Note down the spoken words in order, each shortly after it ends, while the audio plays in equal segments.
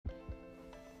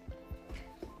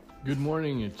Good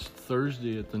morning. It's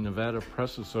Thursday at the Nevada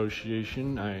Press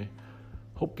Association. I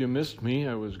hope you missed me.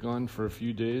 I was gone for a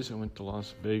few days. I went to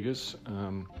Las Vegas.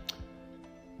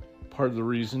 Part of the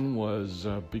reason was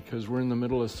because we're in the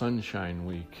middle of Sunshine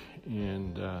Week,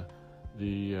 and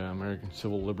the American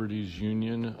Civil Liberties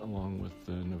Union, along with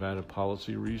the Nevada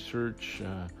Policy Research,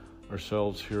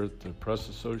 ourselves here at the Press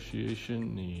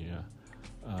Association, the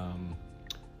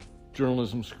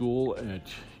journalism school at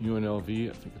UNLV,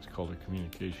 I think it's called a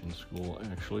communications school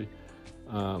actually,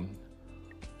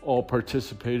 all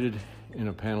participated in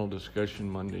a panel discussion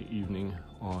Monday evening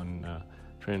on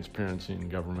transparency in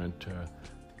government,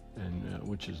 and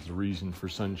which is the reason for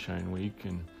Sunshine Week.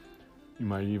 And you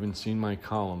might have even seen my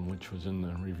column, which was in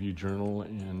the Review Journal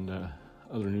and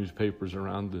other newspapers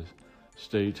around the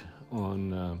state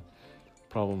on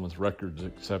problem with records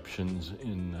exceptions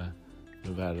in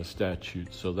Nevada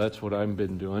statutes. So that's what I've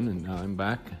been doing, and now I'm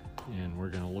back, and we're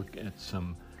going to look at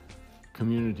some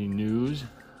community news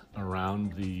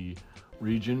around the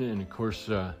region. And of course,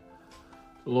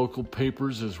 local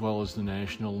papers as well as the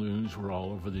national news were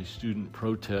all over the student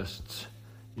protests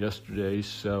yesterday,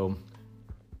 so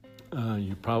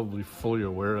you're probably fully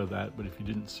aware of that. But if you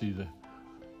didn't see the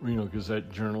Reno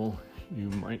Gazette-Journal, you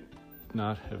might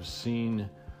not have seen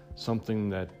something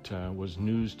that was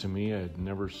news to me. I had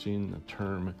never seen the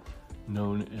term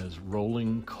known as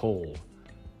rolling coal.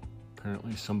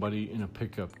 Apparently somebody in a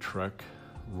pickup truck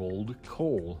rolled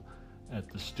coal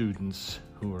at the students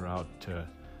who were out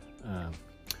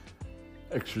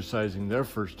exercising their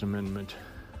First Amendment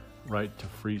right to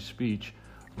free speech.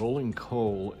 Rolling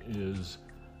coal is,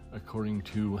 according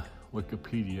to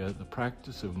Wikipedia, the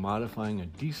practice of modifying a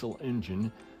diesel engine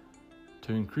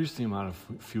to increase the amount of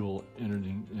fuel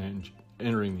entering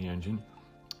the engine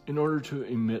in order to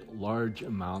emit large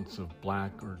amounts of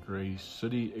black or gray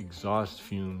sooty exhaust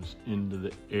fumes into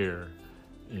the air.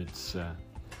 It's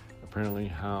apparently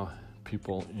how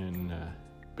people in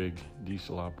big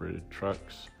diesel-operated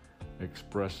trucks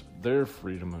express their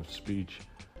freedom of speech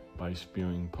by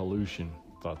spewing pollution.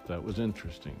 Thought that was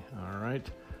interesting. All right.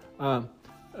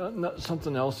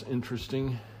 Something else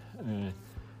interesting.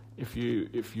 If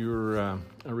you're a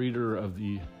reader of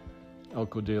the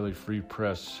Elko Daily Free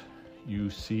Press,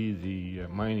 you see the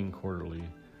mining quarterly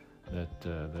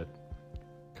that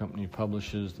company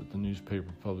publishes, that the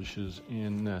newspaper publishes,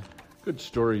 and good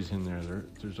stories in there.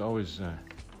 There's always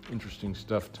interesting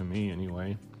stuff to me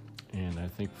anyway, and I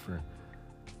think for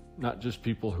not just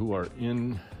people who are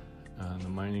in the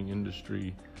mining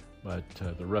industry, but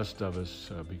the rest of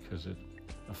us, because it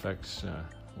affects a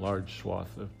large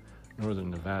swath of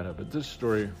northern Nevada. But this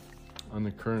story on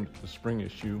the spring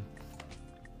issue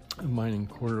of Mining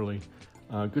Quarterly,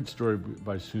 good story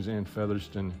by Suzanne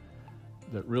Featherston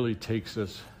that really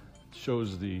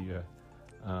shows the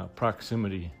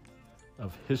proximity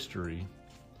of history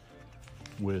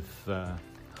with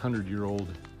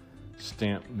 100-year-old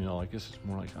stamp mill. I guess it's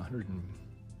more like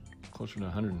closer to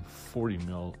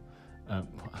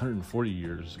 140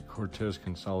 years. The Cortez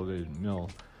Consolidated Mill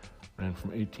ran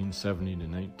from 1870 to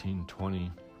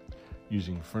 1920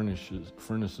 using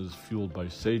furnaces fueled by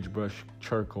sagebrush,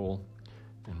 charcoal,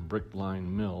 and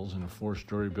brick-lined mills in a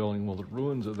 4-story building. Well, the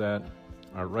ruins of that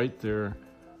are right there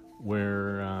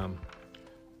where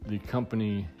the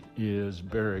company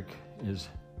Barrick is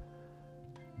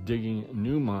digging a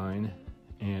new mine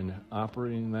and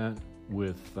operating that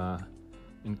with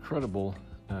incredible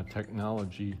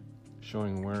technology,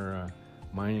 showing where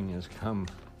mining has come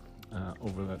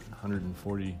over that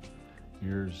 140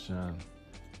 years,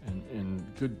 and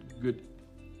good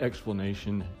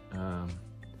explanation.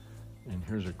 And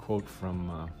here's a quote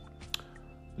from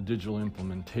the digital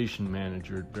implementation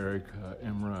manager at Barrick,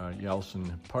 Emra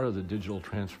Yelson. Part of the digital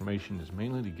transformation is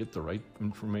mainly to get the right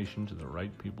information to the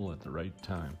right people at the right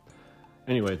time.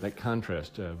 Anyway, that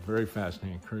contrast, very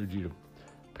fascinating. I encourage you to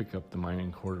pick up the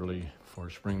Mining Quarterly for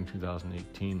spring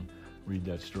 2018. Read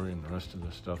that story and the rest of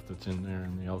the stuff that's in there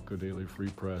in the Elko Daily Free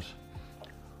Press.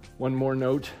 One more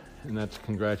note, and that's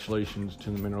congratulations to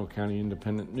the Mineral County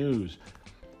Independent News.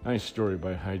 Nice story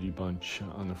by Heidi Bunch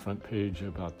on the front page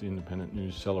about the Independent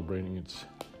News celebrating its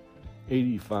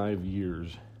 85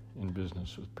 years in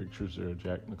business, with pictures there of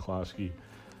Jack McCloskey,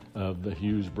 of the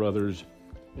Hughes brothers,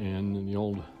 and the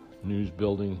old news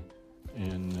building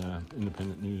and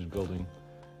Independent News building,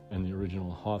 and the original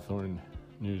Hawthorne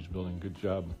News building. Good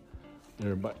job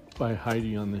there by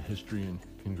Heidi on the history, and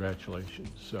congratulations.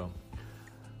 So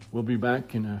we'll be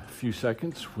back in a few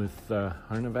seconds with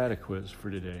our Nevada quiz for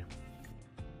today.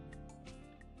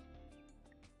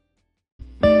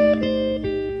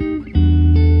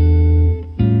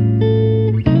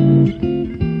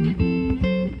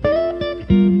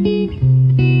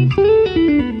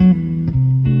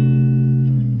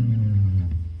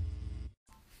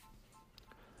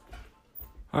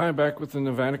 Hi, back with the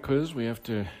Nevada quiz. We have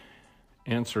to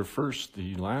answer first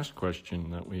the last question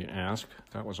that we asked.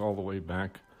 That was all the way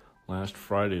back last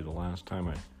Friday, the last time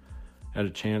I had a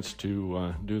chance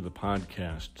to do the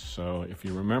podcast. So if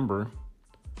you remember,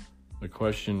 the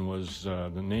question was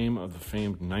the name of the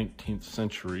famed 19th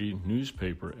century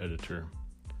newspaper editor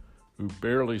who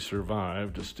barely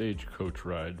survived a stagecoach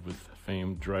ride with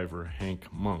famed driver Hank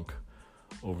Monk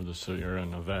over the Sierra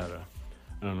Nevada.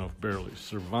 I don't know if barely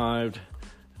survived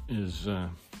is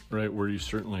right word. He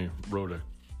certainly wrote a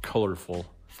colorful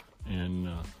and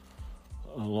a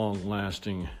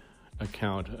long-lasting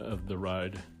account of the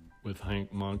ride with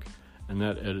Hank Monk, and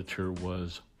that editor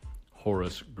was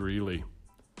Horace Greeley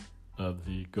of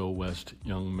the Go West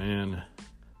Young Man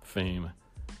fame.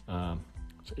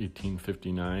 It's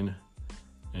 1859,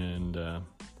 and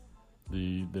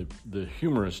the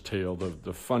humorous tale,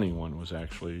 the funny one, was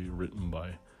actually written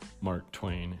by Mark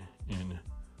Twain in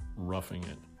Roughing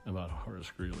It, about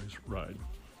Horace Greeley's ride.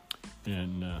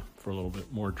 And for a little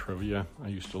bit more trivia, I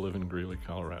used to live in Greeley,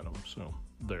 Colorado, so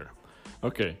there.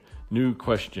 Okay, new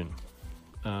question.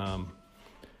 I'm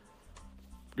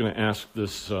going to ask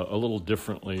this a little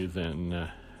differently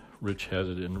than Rich has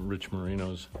it in Rich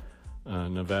Marino's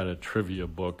Nevada trivia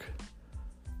book,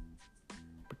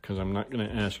 because I'm not going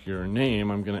to ask your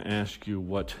name. I'm going to ask you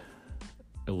what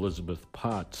Elizabeth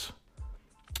Potts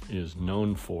is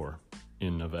known for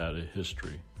in Nevada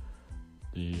history.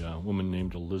 The woman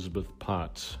named Elizabeth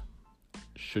Potts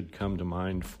should come to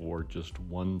mind for just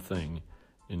one thing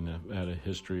in Nevada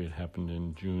history. It happened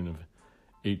in June of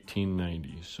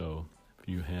 1890. So if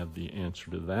you have the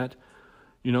answer to that,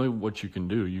 you know what you can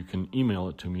do. You can email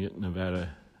it to me at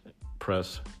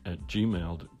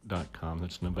nevadapress@gmail.com.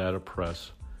 That's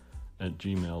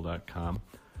nevadapress@gmail.com.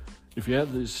 If you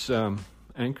have this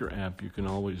Anchor app, you can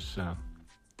always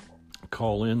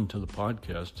call in to the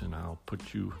podcast, and I'll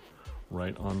put you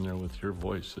right on there with your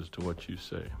voice as to what you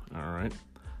say. All right,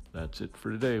 that's it for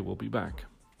today. We'll be back.